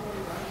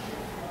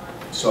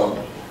 So,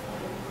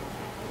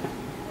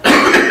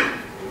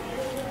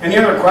 any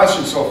other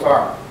questions so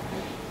far?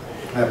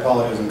 I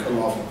apologize, I'm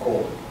coming off of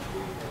Colt.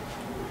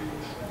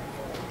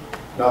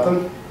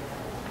 Nothing?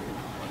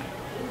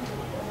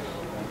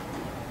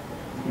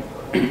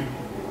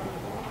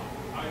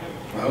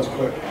 That was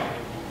quick.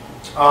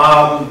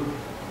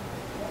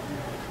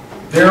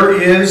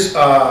 There is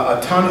a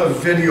ton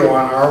of video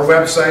on our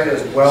website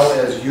as well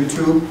as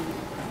YouTube.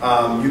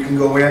 You can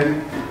go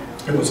in.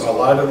 A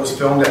lot of it was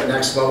filmed at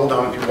Next Level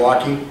down in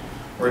Milwaukee,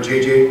 where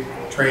JJ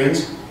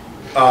trains.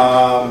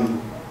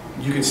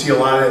 You can see a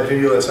lot of that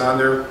video that's on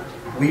there.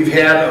 We've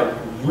had a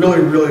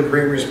really, really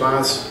great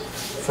response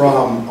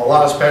from a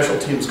lot of special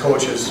teams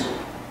coaches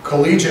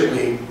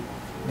collegiately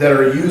that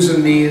are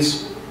using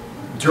these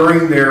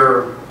during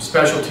their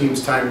special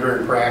teams time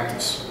during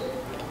practice.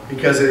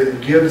 Because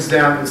it gives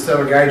them, instead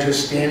of a guy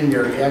just standing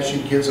there, it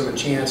actually gives them a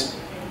chance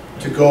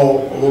to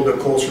go a little bit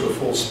closer to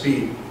full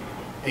speed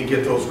and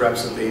get those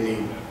reps that they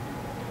need.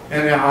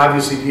 And then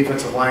obviously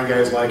defensive line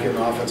guys like it and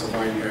offensive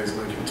line guys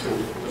like it too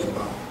as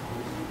well.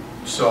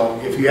 So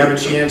if you have a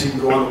chance, you can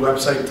go on the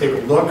website and take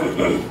a look.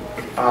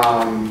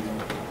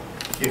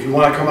 If you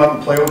want to come up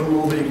and play with them a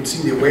little bit, you can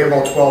see they weigh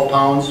about 12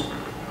 pounds.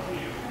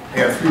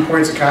 They have 3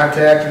 points of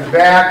contact in the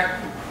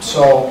back.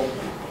 So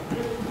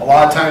a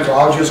lot of times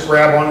I'll just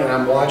grab one and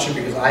I'm watching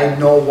because I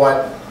know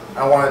what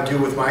I want to do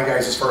with my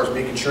guys as far as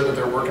making sure that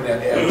they're working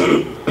that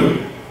edge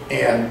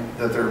and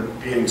that they're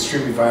being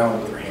extremely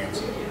violent with their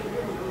hands.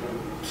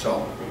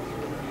 So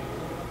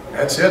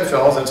that's it,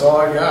 fellas. That's all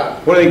I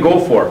got. What do they go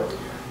for?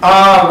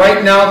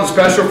 Right now, the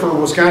special for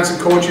Wisconsin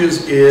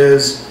coaches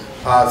is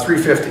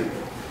 $350.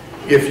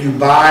 If you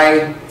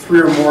buy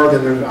 3 or more,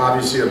 then there's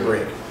obviously a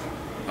break.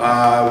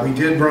 We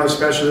did run a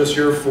special this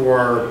year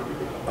for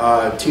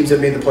teams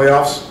that made the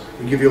playoffs.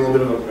 We give you a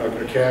little bit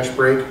of a cash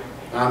break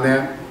on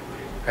that.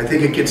 I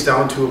think it gets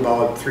down to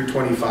about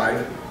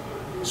 $325.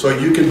 So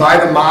you can buy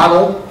the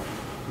model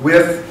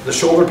with the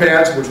shoulder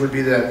pads, which would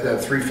be that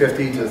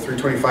 $350 to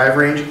 $325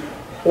 range,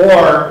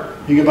 or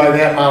you can buy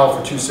that model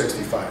for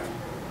 $265.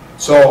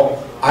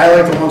 So I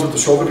like the ones with the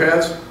shoulder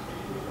pads,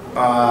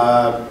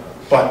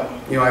 but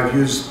you know, I've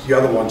used the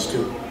other ones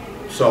too.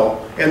 So,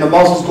 and the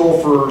muzzles go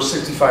for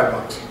 65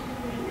 bucks.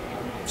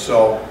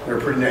 So they're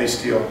a pretty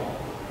nice deal.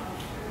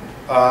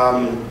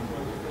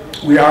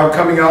 We are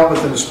coming out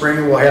within the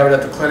spring. We'll have it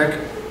at the clinic.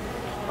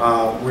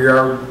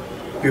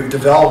 We've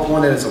developed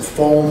one that is a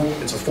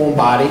foam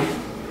body,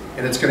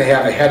 and it's going to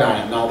have a head on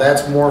it. Now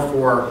that's more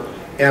for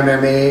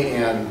MMA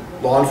and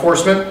law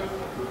enforcement,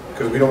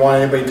 because we don't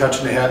want anybody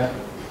touching the head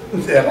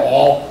at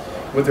all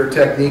with their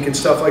technique and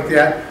stuff like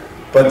that.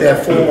 But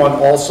that full one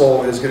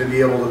also is going to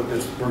be able to,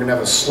 we're going to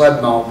have a sled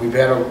mount. We've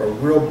had a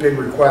real big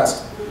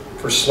request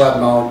for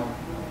sled mount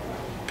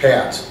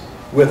pads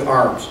with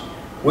arms,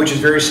 which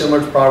is very similar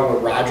to probably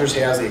what Rogers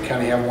has. They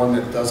kind of have one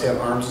that does have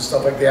arms and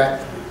stuff like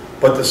that.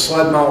 But the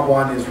sled mount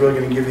one is really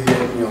going to give you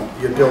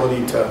the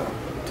ability to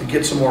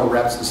get some more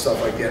reps and stuff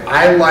like that.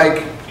 I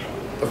like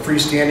the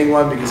freestanding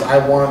one because I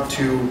want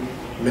to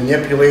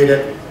manipulate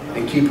it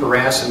and keep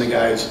harassing the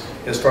guys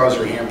as far as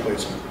their hand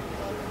placement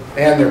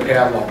and their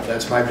pad level.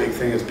 That's my big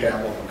thing, is pad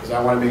level, because I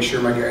want to make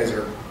sure my guys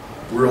are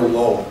real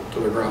low to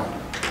the ground.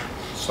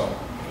 So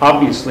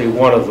Obviously,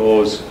 one of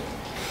those,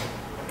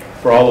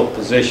 for all the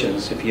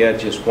positions, if you had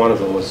just one of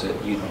those,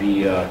 you'd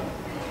be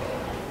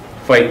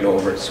fighting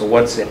over it. So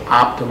what's the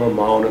optimum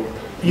amount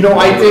of? You know,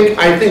 I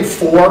think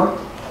 4.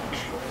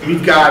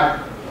 We've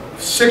got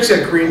 6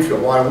 at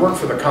Greenfield. Well, I work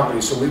for the company,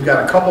 so we've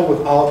got a couple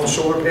without the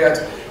shoulder pads,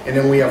 and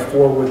then we have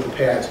 4 with the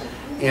pads.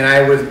 And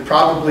I would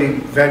probably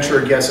venture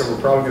a guess that we're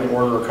probably going to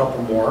order a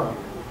couple more.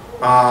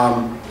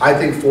 I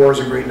think 4 is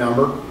a great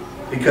number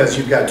because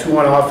you've got 2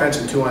 on offense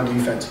and 2 on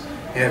defense.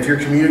 And if you're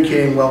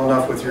communicating well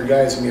enough with your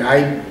guys, I mean,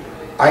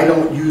 I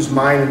don't use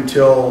mine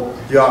until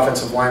the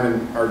offensive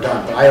linemen are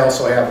done. But I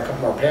also have a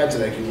couple more pads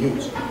that I can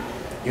use.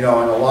 You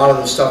know, and a lot of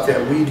the stuff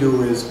that we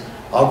do is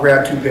I'll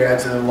grab 2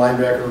 pads and then the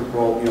linebacker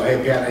will,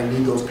 hey Pat, I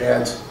need those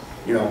pads,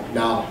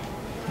 now.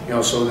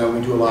 So then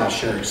we do a lot of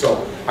sharing.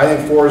 So I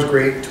think 4 is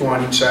great, 2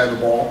 on each side of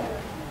the ball.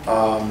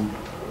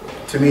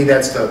 To me,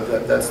 that's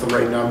the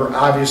right number.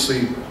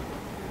 Obviously,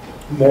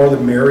 more the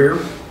merrier,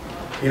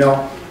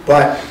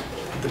 But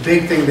the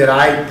big thing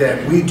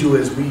that we do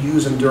is we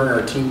use them during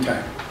our team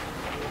time.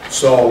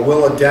 So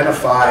we'll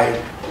identify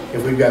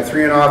if we've got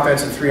 3 on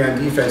offense and 3 on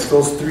defense.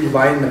 Those 3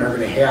 linemen are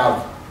going to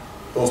have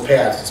those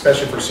pads,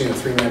 especially if we're seeing a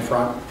 3-man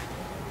front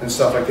and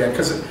stuff like that.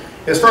 Because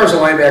as far as the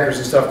linebackers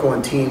and stuff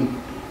going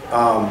team,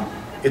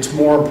 it's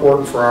more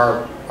important for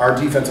our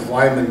defensive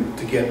linemen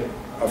to get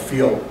a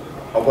feel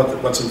of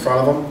what's in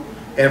front of them,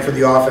 and for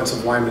the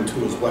offensive linemen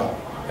too as well,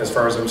 as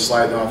far as them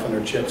sliding off on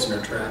their chips and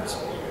their traps.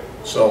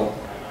 So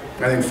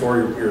I think 4,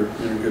 you're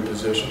in a good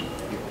position.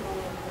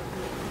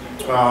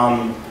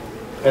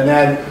 And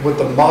then with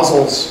the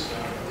muzzles,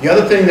 the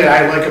other thing that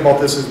I like about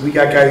this is we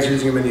got guys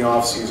using them in the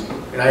off season,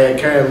 and I had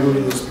kind of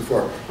alluded to this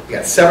before. You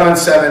got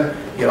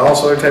 7-on-7, you got all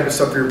other type of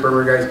stuff for your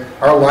perimeter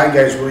guys. Our line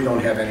guys really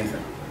don't have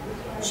anything.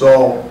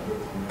 So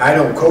I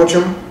don't coach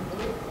them.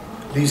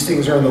 These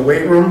things are in the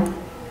weight room.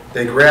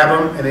 They grab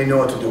them and they know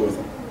what to do with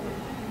them.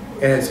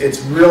 And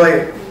it's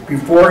really,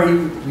 before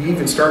we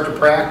even start to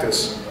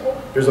practice,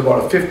 there's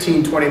about a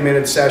 15-20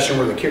 minute session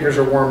where the kickers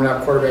are warming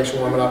up, quarterbacks are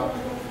warming up.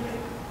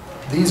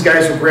 These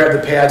guys will grab the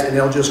pads and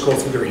they'll just go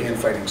through their hand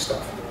fighting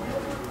stuff.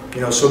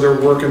 So they're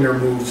working their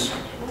moves,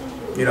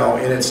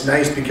 and it's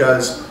nice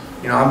because,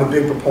 I'm a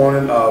big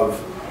proponent of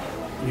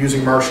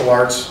using martial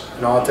arts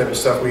and all that type of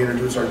stuff. We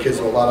introduce our kids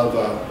to a lot of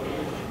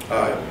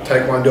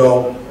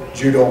Taekwondo,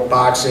 Judo,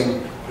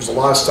 boxing. There's a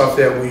lot of stuff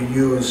that we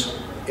use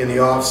in the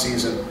off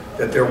season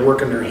that they're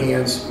working their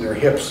hands and their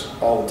hips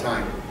all the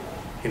time.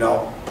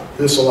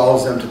 This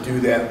allows them to do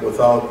that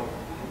without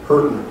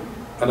hurting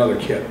another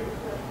kid.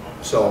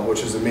 So,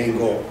 which is the main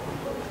goal.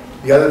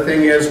 The other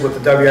thing is with the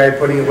WI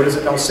putting in, what is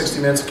it now, 60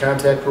 minutes of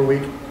contact per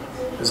week?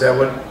 Is that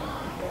what,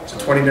 is it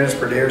 20 minutes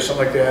per day or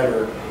something like that?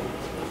 Or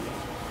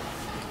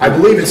I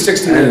believe it's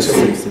 60 minutes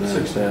a week.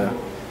 60, yeah.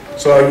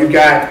 So you've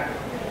got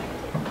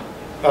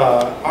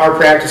our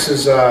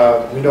practices,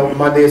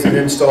 Monday is an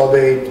install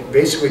day,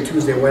 basically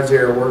Tuesday, Wednesday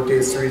are work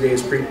days, 3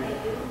 days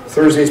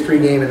Thursday's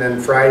pregame, and then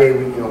Friday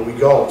we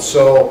go.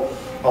 So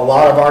a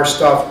lot of our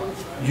stuff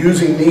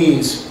using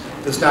these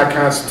does not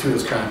constitute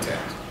as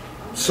contact.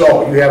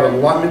 So you have a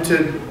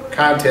limited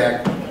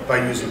contact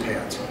by using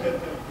pads.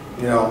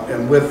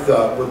 And with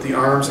the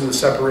arms and the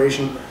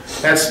separation,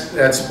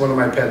 that's one of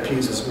my pet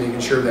peeves, is making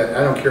sure that,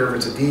 I don't care if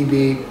it's a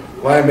DB,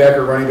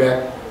 linebacker, running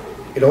back,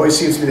 it always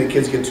seems to me that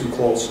kids get too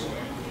close.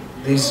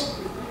 These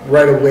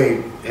right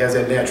away has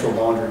that natural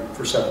boundary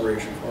for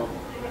separation for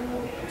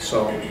them.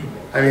 So,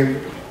 I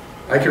mean,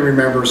 I can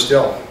remember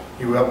still,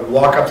 you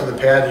walk up to the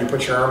pad and you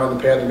put your arm on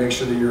the pad to make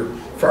sure that you're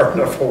far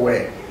enough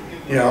away.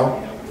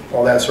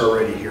 Well, that's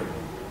already here.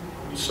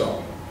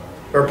 So,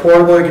 they're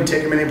portable, you can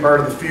take them any part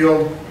of the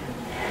field.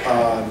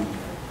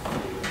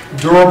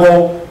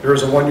 Durable,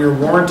 there's a 1-year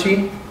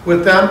warranty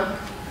with them.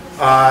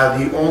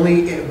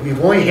 We've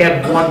only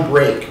had one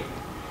break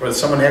where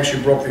someone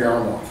actually broke the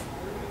arm off.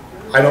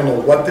 I don't know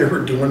what they were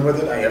doing with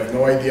it, I have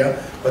no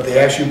idea, but they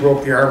actually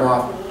broke the arm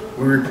off.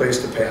 We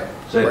replaced the pad.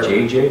 Is that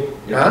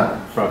JJ? Huh?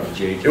 Probably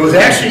JJ. It was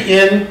actually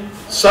in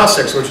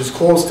Sussex, which is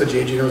close to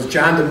JJ. It was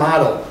John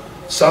D'Amato.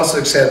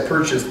 Sussex had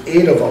purchased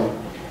 8 of them,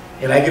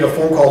 and I get a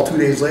phone call 2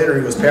 days later,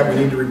 and he goes, Pat,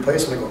 we need to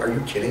replace them. I go, are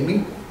you kidding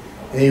me?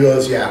 And he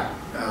goes, yeah,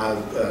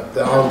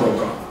 the arm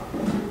broke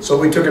off. So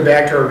we took it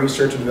back to our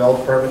research and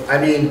development department.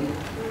 I mean,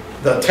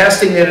 the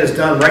testing that is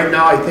done right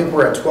now, I think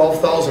we're at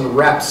 12,000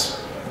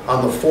 reps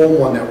on the foam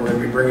one that we're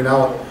going to be bringing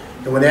out.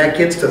 And when that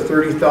gets to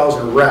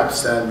 30,000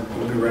 reps, then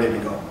we'll be ready to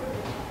go.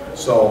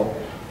 So,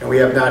 and we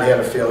have not had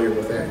a failure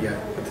with that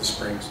yet, with the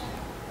springs.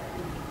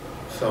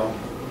 So,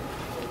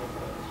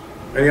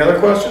 any other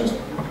questions?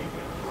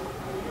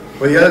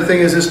 Well, the other thing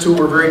is this too,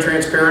 we're very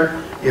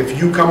transparent.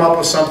 If you come up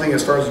with something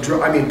as far as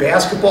drill, I mean,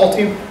 basketball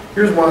team,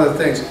 here's one of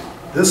the things.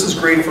 This is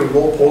great for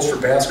low post for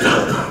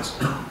basketball teams.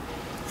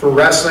 For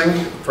wrestling,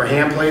 for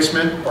hand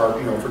placement, or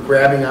for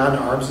grabbing on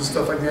arms and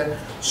stuff like that.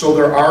 So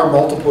there are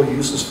multiple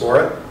uses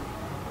for it.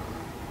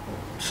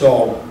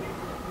 So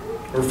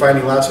we're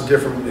finding lots of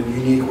different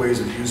and unique ways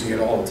of using it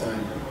all the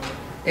time.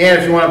 And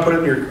if you want to put it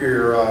in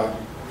your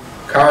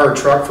car or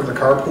truck for the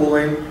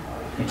carpooling,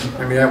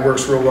 I mean, that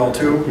works real well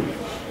too.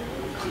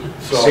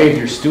 So, save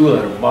your stool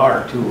at a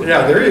bar too.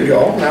 Yeah, there you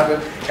go.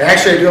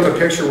 Actually, I do have a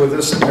picture with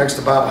this next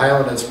to Bob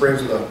Highland at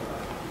Springs with a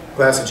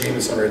glass of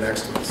Jameson right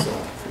next to it.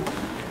 So,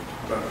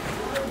 but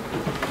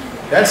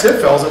that's it,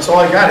 fellas. That's all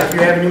I got. If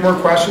you have any more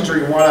questions or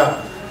you want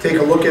to take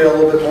a look at it a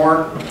little bit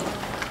more,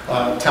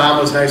 Tom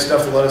was nice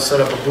enough to let us set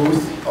up a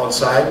booth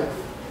outside.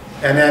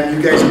 And then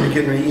you guys will be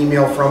getting an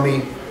email from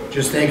me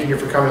just thanking you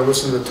for coming to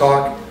listen to the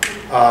talk.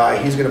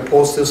 He's going to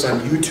post this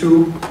on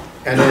YouTube,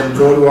 and then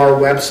go to our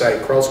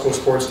website,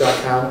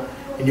 crowlschoolsports.com,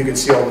 and you can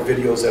see all the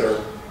videos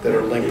that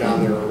are linked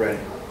on there already.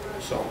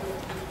 So,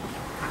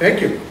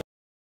 thank you.